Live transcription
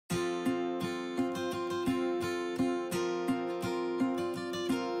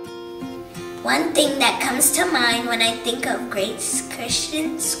One thing that comes to mind when I think of Grace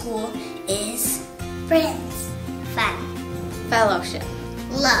Christian School is friends, fun, fellowship,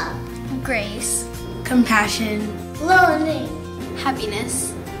 love, grace, compassion, learning,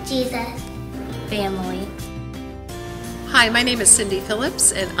 happiness, Jesus, family. Hi, my name is Cindy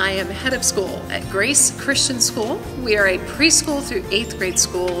Phillips, and I am head of school at Grace Christian School. We are a preschool through 8th grade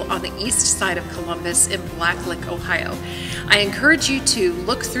school on the east side of Columbus in Blacklick, Ohio. I encourage you to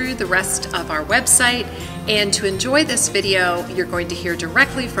look through the rest of our website, and to enjoy this video, you're going to hear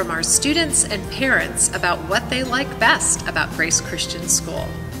directly from our students and parents about what they like best about Grace Christian School.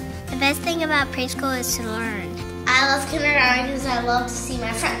 The best thing about preschool is to learn. I love kindergarten because I love to see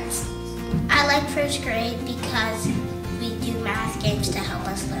my friends. I like first grade because we do math games to help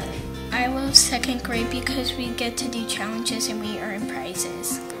us learn. I love second grade because we get to do challenges and we earn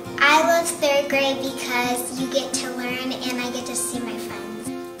prizes. I love third grade because you get to learn and I get to see my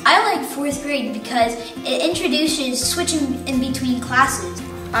friends. I like fourth grade because it introduces switching in between classes.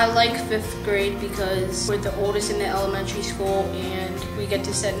 I like fifth grade because we're the oldest in the elementary school and we get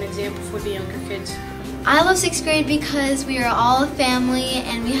to set an example for the younger kids. I love sixth grade because we are all a family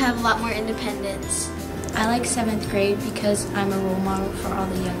and we have a lot more independence. I like 7th grade because I'm a role model for all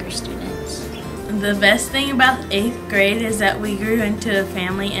the younger students. The best thing about 8th grade is that we grew into a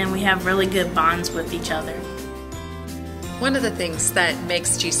family and we have really good bonds with each other. One of the things that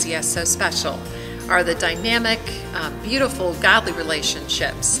makes GCS so special are the dynamic, beautiful, godly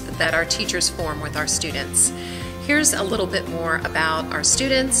relationships that our teachers form with our students. Here's a little bit more about our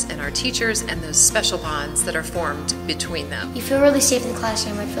students and our teachers and those special bonds that are formed between them. You feel really safe in the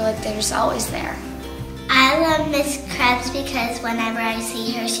classroom. I feel like they're just always there. I love Miss Krebs because whenever I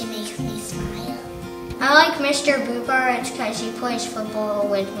see her, she makes me smile. I like Mr. Booper because he plays football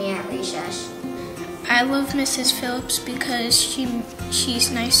with me at recess. I love Mrs. Phillips because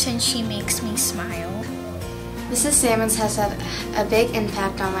she's nice and she makes me smile. Mrs. Sammons has had a big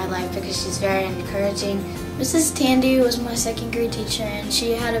impact on my life because she's very encouraging. Mrs. Tandy was my second grade teacher and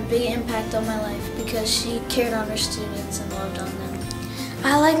she had a big impact on my life because she cared on her students and loved on them.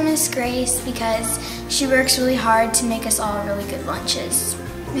 I like Miss Grace because she works really hard to make us all really good lunches.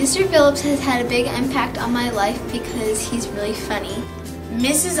 Mr. Phillips has had a big impact on my life because he's really funny.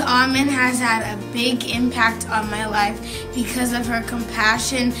 Mrs. Almond has had a big impact on my life because of her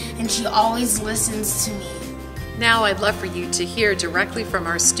compassion and she always listens to me. Now I'd love for you to hear directly from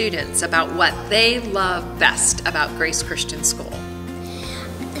our students about what they love best about Grace Christian School.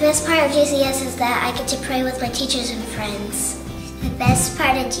 The best part of GCS is that I get to pray with my teachers and friends. The best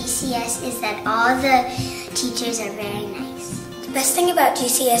part of GCS is that all the teachers are very nice. The best thing about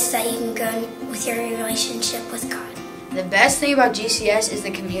GCS is that you can grow with your relationship with God. The best thing about GCS is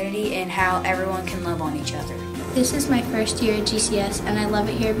the community and how everyone can love on each other. This is my first year at GCS and I love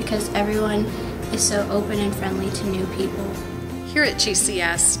it here because everyone is so open and friendly to new people. Here at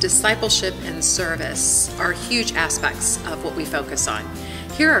GCS, discipleship and service are huge aspects of what we focus on.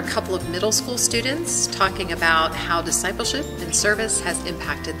 Here are a couple of middle school students talking about how discipleship and service has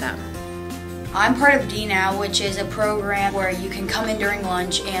impacted them. I'm part of D Now, which is a program where you can come in during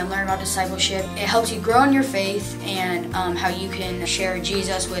lunch and learn about discipleship. It helps you grow in your faith and how you can share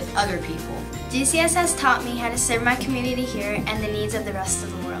Jesus with other people. GCS has taught me how to serve my community here and the needs of the rest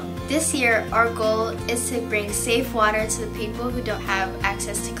of the world. This year, our goal is to bring safe water to the people who don't have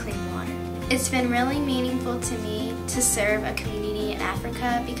access to clean water. It's been really meaningful to me to serve a community in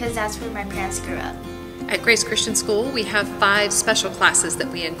Africa because that's where my parents grew up. At Grace Christian School, we have 5 special classes that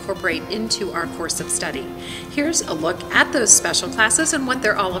we incorporate into our course of study. Here's a look at those special classes and what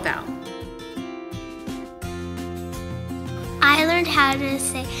they're all about. I learned how to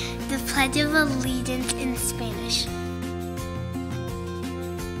say the Pledge of Allegiance in Spanish.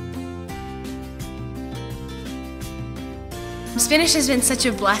 Spanish has been such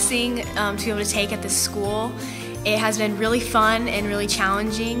a blessing to be able to take at this school. It has been really fun and really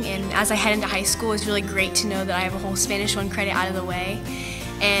challenging, and as I head into high school, it's really great to know that I have a whole Spanish 1 credit out of the way.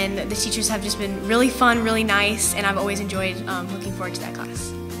 And the teachers have just been really fun, really nice, and I've always enjoyed looking forward to that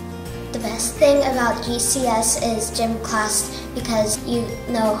class. The best thing about GCS is gym class because you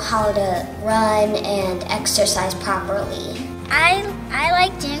know how to run and exercise properly. I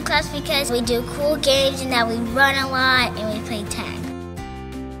like gym class because we do cool games and that we run a lot and we play tag.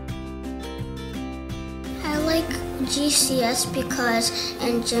 I like GCS because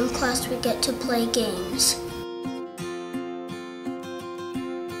in gym class we get to play games.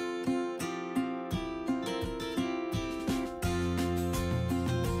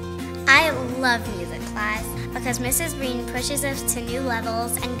 I love music class because Mrs. Breen pushes us to new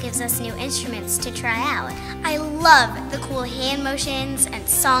levels and gives us new instruments to try out. I love the cool hand motions and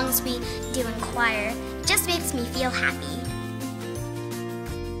songs we do in choir. It just makes me feel happy.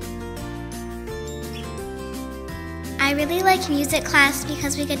 I really like music class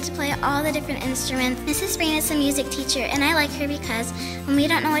because we get to play all the different instruments. Mrs. Breen is a music teacher, and I like her because when we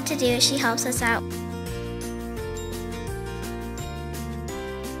don't know what to do, she helps us out.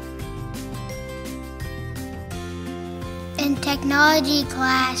 In technology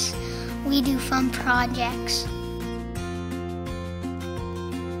class, we do fun projects.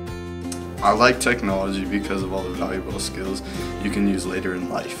 I like technology because of all the valuable skills you can use later in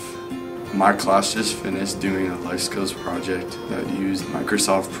life. My class just finished doing a life skills project that used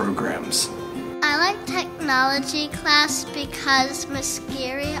Microsoft programs. I like technology class because Miss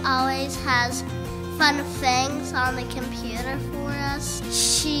Geary always has fun things on the computer for us.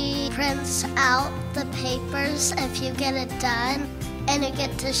 She prints out the papers if you get it done, and you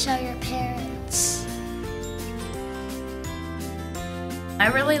get to show your parents. I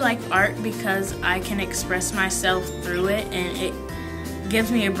really like art because I can express myself through it, and it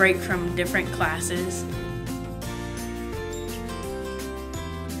gives me a break from different classes.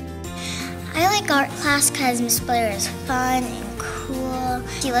 I like art class because Miss Blair is fun and cool.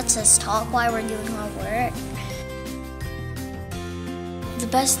 She lets us talk while we're doing our work. The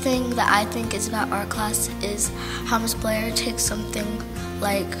best thing that I think is about art class is how Miss Blair takes something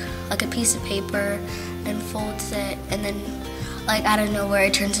like a piece of paper and folds it, and then like out of nowhere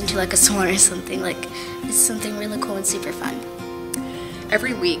it turns into like a swan or something. Like it's something really cool and super fun.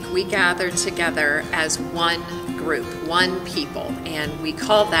 Every week we gather together as one group, one people, and we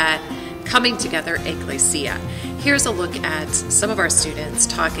call that Coming Together Ecclesia. Here's a look at some of our students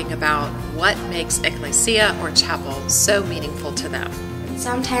talking about what makes Ecclesia or chapel so meaningful to them.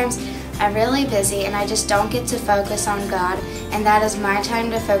 Sometimes I'm really busy and I just don't get to focus on God, and that is my time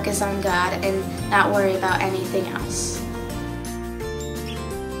to focus on God and not worry about anything else.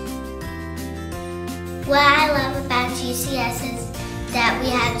 What I love about GCS is that we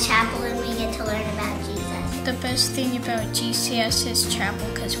have chapel and we get to learn about Jesus. The best thing about GCS is chapel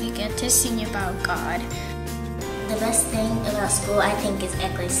because we get to sing about God. The best thing about school, I think, is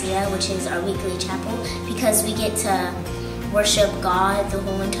Ecclesia, which is our weekly chapel, because we get to worship God the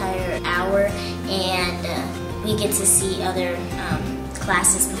whole entire hour, and we get to see other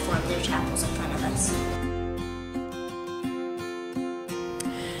classes perform their chapels in front of us.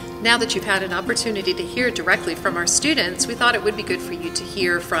 Now that you've had an opportunity to hear directly from our students, we thought it would be good for you to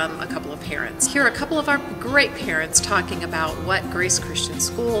hear from a couple of parents. Here are a couple of our great parents talking about what Grace Christian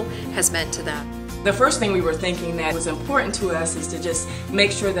School has meant to them. The first thing we were thinking that was important to us is to just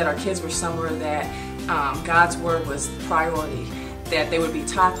make sure that our kids were somewhere that God's Word was priority, that they would be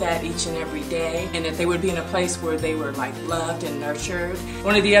taught that each and every day, and that they would be in a place where they were like loved and nurtured.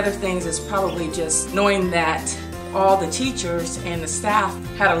 One of the other things is probably just knowing that all the teachers and the staff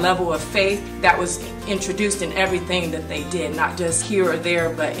had a level of faith that was introduced in everything that they did, not just here or there,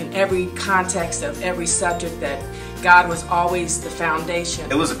 but in every context of every subject, that God was always the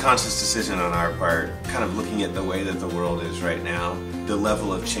foundation. It was a conscious decision on our part, kind of looking at the way that the world is right now, the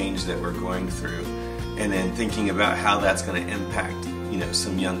level of change that we're going through, and then thinking about how that's going to impact,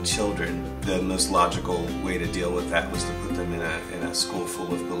 some young children. The most logical way to deal with that was to put them in a school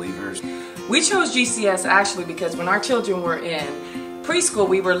full of believers. We chose GCS actually because when our children were in preschool,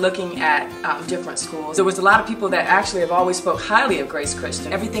 we were looking at different schools. There was a lot of people that actually have always spoke highly of Grace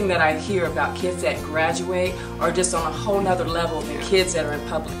Christian. Everything that I hear about kids that graduate are just on a whole nother level than kids that are in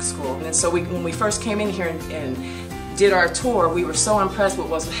public school. And so when we first came in here and did our tour, we were so impressed with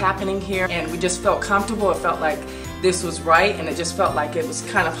what was happening here, and we just felt comfortable. It felt like this was right, and it just felt like it was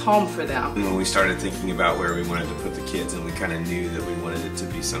kind of home for them. When we started thinking about where we wanted to put the kids, and we kind of knew that we wanted it to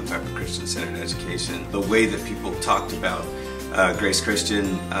be some type of Christian-centered education, the way that people talked about Grace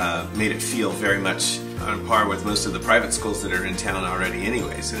Christian made it feel very much on par with most of the private schools that are in town already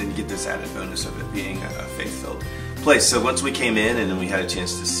anyways, and then you get this added bonus of it being a faith-filled place. So once we came in and then we had a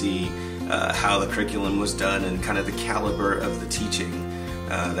chance to see how the curriculum was done and kind of the caliber of the teaching,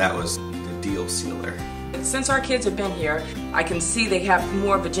 that was the deal sealer. Since our kids have been here, I can see they have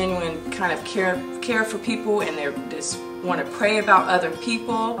more of a genuine kind of care for people, and they just want to pray about other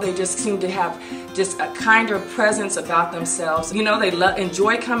people. They just seem to have just a kinder presence about themselves. They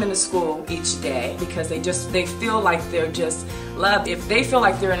enjoy coming to school each day because they feel like they're just loved. If they feel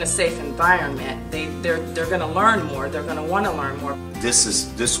like they're in a safe environment, they're going to learn more. They're going to want to learn more.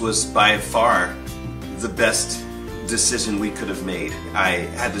 This was by far the best decision we could have made. I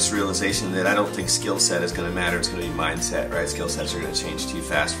had this realization that I don't think skill set is going to matter, it's going to be mindset, right? Skill sets are going to change too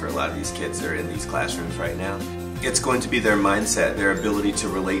fast for a lot of these kids that are in these classrooms right now. It's going to be their mindset, their ability to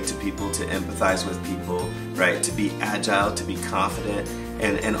relate to people, to empathize with people, right? To be agile, to be confident,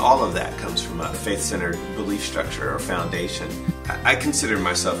 and all of that comes from a faith-centered belief structure or foundation. I consider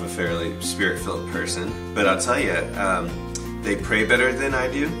myself a fairly spirit-filled person, but I'll tell you, they pray better than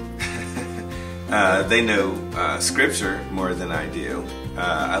I do. They know scripture more than I do.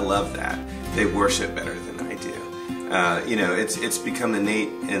 I love that. They worship better than I do. You know, it's become innate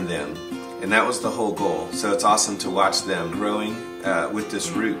in them, and that was the whole goal. So it's awesome to watch them growing with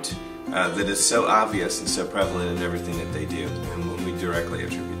this root that is so obvious and so prevalent in everything that they do, and when we directly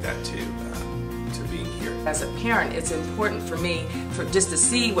attribute that to being here. As a parent, it's important for me just to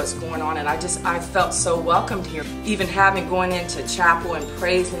see what's going on, and I felt so welcomed here. Even going into chapel and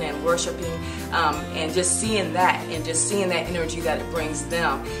praising and worshiping, and just seeing that energy that it brings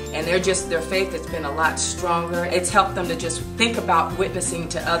them, and their faith has been a lot stronger. It's helped them to just think about witnessing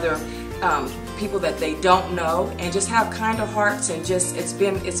to other people that they don't know, and just have kinder hearts, and just it's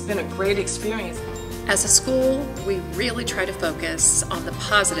been a great experience. As a school, we really try to focus on the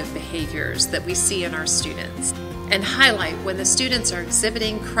positive behaviors that we see in our students and highlight when the students are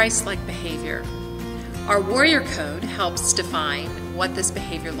exhibiting Christ-like behavior. Our Warrior Code helps define what this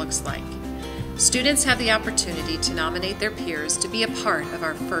behavior looks like. Students have the opportunity to nominate their peers to be a part of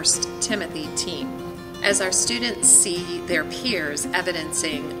our 1 Timothy team. As our students see their peers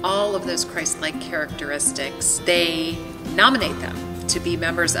evidencing all of those Christ-like characteristics, they nominate them to be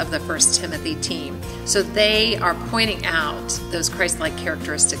members of the 1 Timothy team. So they are pointing out those Christ-like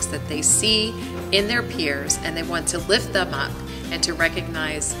characteristics that they see in their peers, and they want to lift them up and to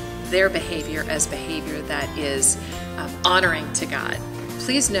recognize their behavior as behavior that is honoring to God.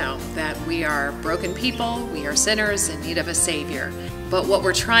 Please know that we are broken people, we are sinners in need of a Savior. But what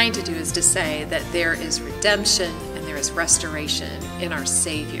we're trying to do is to say that there is redemption and there is restoration in our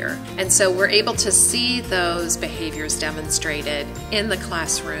Savior. And so we're able to see those behaviors demonstrated in the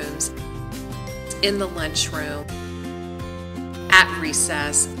classrooms, in the lunchroom, at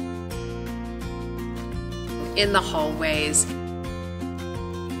recess, in the hallways,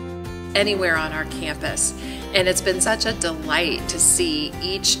 anywhere on our campus. And it's been such a delight to see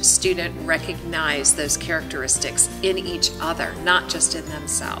each student recognize those characteristics in each other, not just in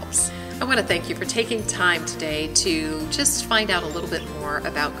themselves. I want to thank you for taking time today to just find out a little bit more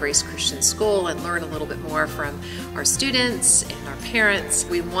about Grace Christian School and learn a little bit more from our students and our parents.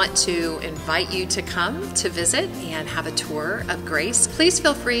 We want to invite you to come to visit and have a tour of Grace. Please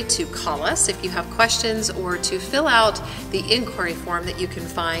feel free to call us if you have questions, or to fill out the inquiry form that you can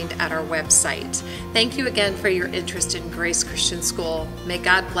find at our website. Thank you again for your interest in Grace Christian School. May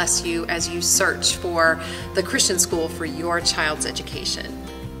God bless you as you search for the Christian school for your child's education.